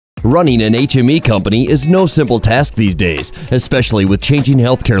Running an HME company is no simple task these days, especially with changing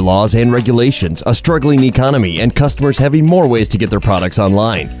healthcare laws and regulations, a struggling economy, and customers having more ways to get their products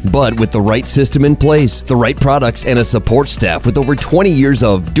online. But with the right system in place, the right products, and a support staff with over 20 years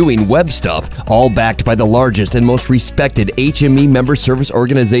of doing web stuff, all backed by the largest and most respected HME member service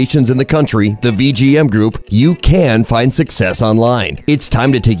organizations in the country, the VGM Group, you can find success online. It's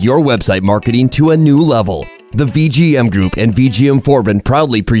time to take your website marketing to a new level. The VGM Group and VGM Forbin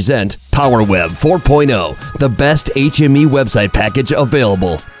proudly present PowerWeb 4.0, the best HME website package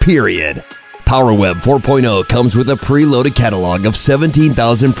available, period. PowerWeb 4.0 comes with a preloaded catalog of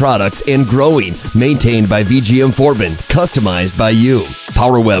 17,000 products and growing, maintained by VGM Forbin, customized by you.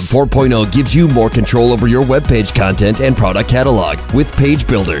 PowerWeb 4.0 gives you more control over your web page content and product catalog. With Page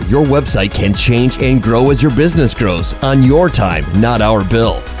Builder, your website can change and grow as your business grows, on your time, not our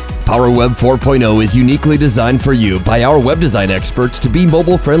bill. PowerWeb 4.0 is uniquely designed for you by our web design experts to be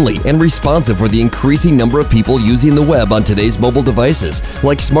mobile-friendly and responsive for the increasing number of people using the web on today's mobile devices,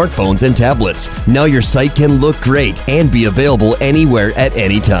 like smartphones and tablets. Now your site can look great and be available anywhere at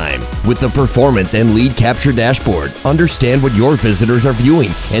any time. With the performance and lead capture dashboard, understand what your visitors are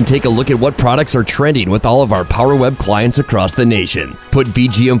viewing and take a look at what products are trending with all of our PowerWeb clients across the nation. Put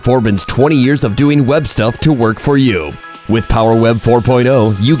VGM Forbin's 20 years of doing web stuff to work for you. With PowerWeb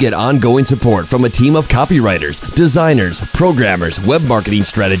 4.0, you get ongoing support from a team of copywriters, designers, programmers, web marketing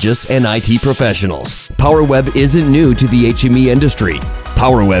strategists, and IT professionals. PowerWeb isn't new to the HME industry.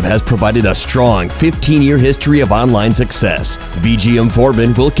 PowerWeb has provided a strong 15-year history of online success. VGM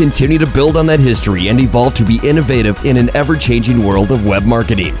Forbin will continue to build on that history and evolve to be innovative in an ever-changing world of web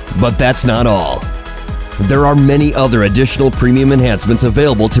marketing. But that's not all. There are many other additional premium enhancements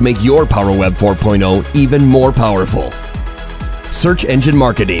available to make your PowerWeb 4.0 even more powerful. Search engine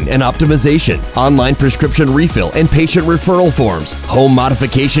marketing and optimization, online prescription refill and patient referral forms, home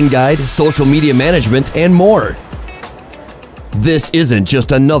modification guide, social media management, and more. This isn't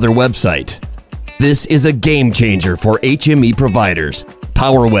just another website. This is a game changer for HME providers.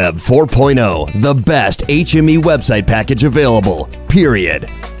 PowerWeb 4.0, the best HME website package available, period.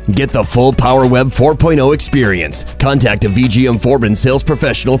 Get the full PowerWeb 4.0 experience. Contact a VGM Forbin sales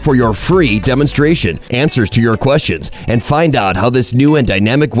professional for your free demonstration, answers to your questions, and find out how this new and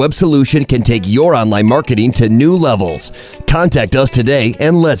dynamic web solution can take your online marketing to new levels. Contact us today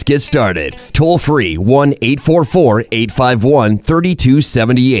and let's get started. Toll free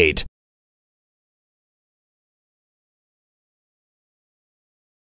 1-844-851-3278.